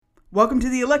Welcome to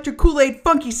the Electric Kool-Aid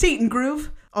Funky Satan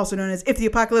Groove, also known as If the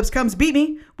Apocalypse Comes, Beat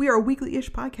Me. We are a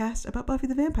weekly-ish podcast about Buffy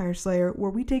the Vampire Slayer, where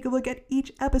we take a look at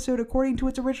each episode according to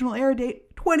its original air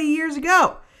date 20 years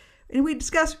ago. And we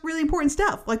discuss really important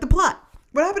stuff, like the plot.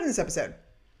 What happened in this episode?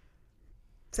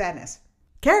 Sadness.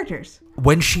 Characters.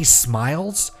 When she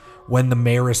smiles, when the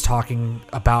mayor is talking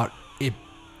about it,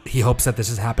 he hopes that this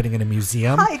is happening in a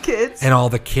museum. Hi, kids. And all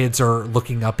the kids are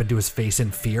looking up into his face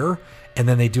in fear. And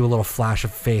then they do a little flash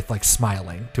of faith, like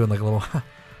smiling, doing like a little,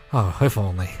 oh, if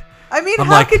only. I mean,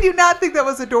 how could you not think that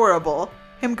was adorable?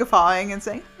 Him guffawing and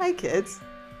saying, hi, kids.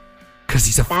 Because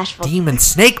he's a demon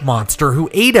snake monster who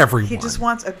ate everyone. He just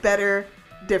wants a better,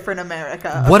 different America.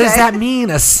 Okay? What does that mean?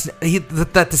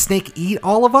 That the snake eat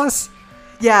all of us?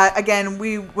 Yeah, again,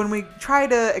 when we try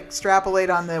to extrapolate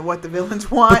on what the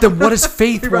villains want. But then what does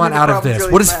Faith want out of this?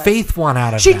 Really what does Faith want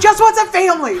out of this? She just wants a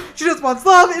family. She just wants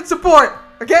love and support.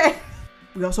 Okay?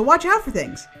 We also watch out for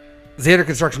things. Xander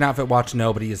Construction Outfit watch,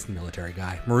 no, but he is a military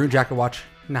guy. Maroon Jacket watch,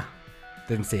 nah,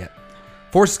 didn't see it.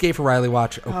 Forced Escape for Riley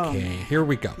watch, okay, here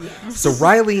we go. Yes. So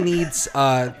Riley needs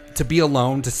to be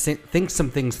alone to think some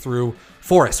things through.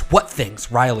 Forrest, what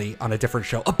things, Riley, on a different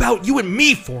show? About you and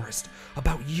me, Forrest.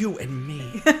 About you and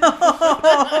me.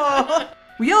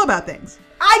 We yell about things.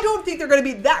 I don't think they're going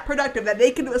to be that productive that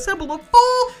they can assemble a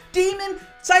full demon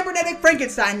cybernetic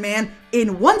Frankenstein man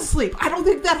in one sleep. I don't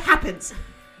think that happens.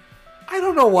 I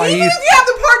don't know why. Even if you have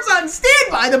the parts on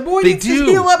standby, the boy needs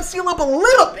to seal up a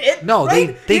little bit. No,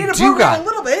 right? they do got a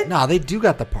little bit. No, they do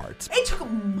got the parts. It took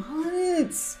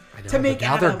months to make.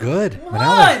 Now they're good.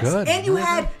 And you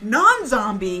had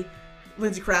non-zombie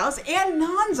Lindsay Krause and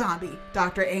non-zombie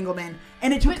Dr. Engelman,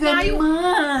 and it took them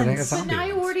months. But now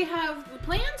you already have the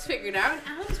plans figured out.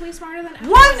 Alan's way smarter than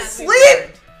everyone. One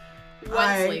sleep.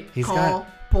 One sleep. He's call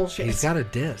bullshit. He's got a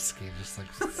disc. He just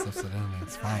like slips it in.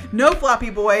 It's fine. No floppy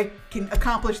boy can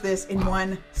accomplish this in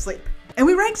one sleep. And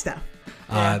we rank stuff.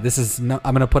 This is I'm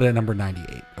gonna put it at number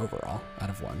 98 overall out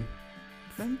of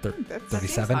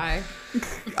 37.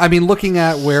 I mean, looking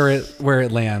at where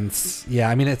it lands, yeah.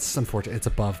 I mean, it's unfortunate. It's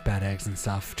above Bad Eggs and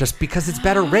stuff, just because it's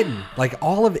better written. Like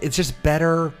all of it's just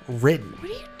better written. What are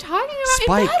you talking about?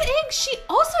 Spike. In Bad Eggs, she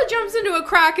also jumps into a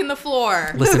crack in the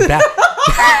floor. Listen, I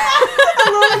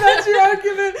love that's your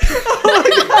argument. Oh my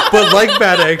God. But like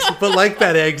Bad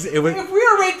Eggs, it was. If we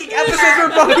were ranking episodes where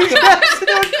Buffy jumps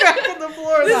into a crack in the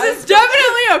floor, this is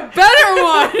definitely a better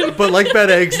one. But like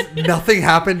Bad Eggs, nothing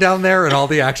happened down there, and all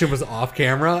the action was off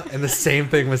camera, and the same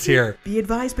thing was here. Be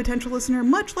advised, potential listener,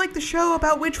 much like the show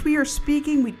about which we are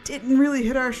speaking, we didn't really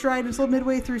hit our stride until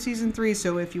midway through season 3,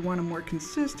 so if you want a more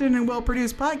consistent and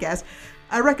well-produced podcast,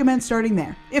 I recommend starting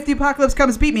there. If the Apocalypse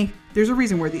Comes, Beat Me, there's a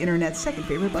reason we're the internet's second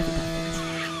favorite Buffy podcast.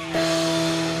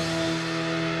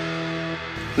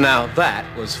 Now that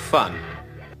was fun.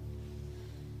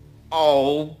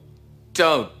 Oh,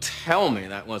 don't tell me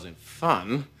that wasn't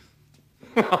fun.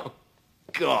 Oh,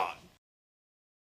 God.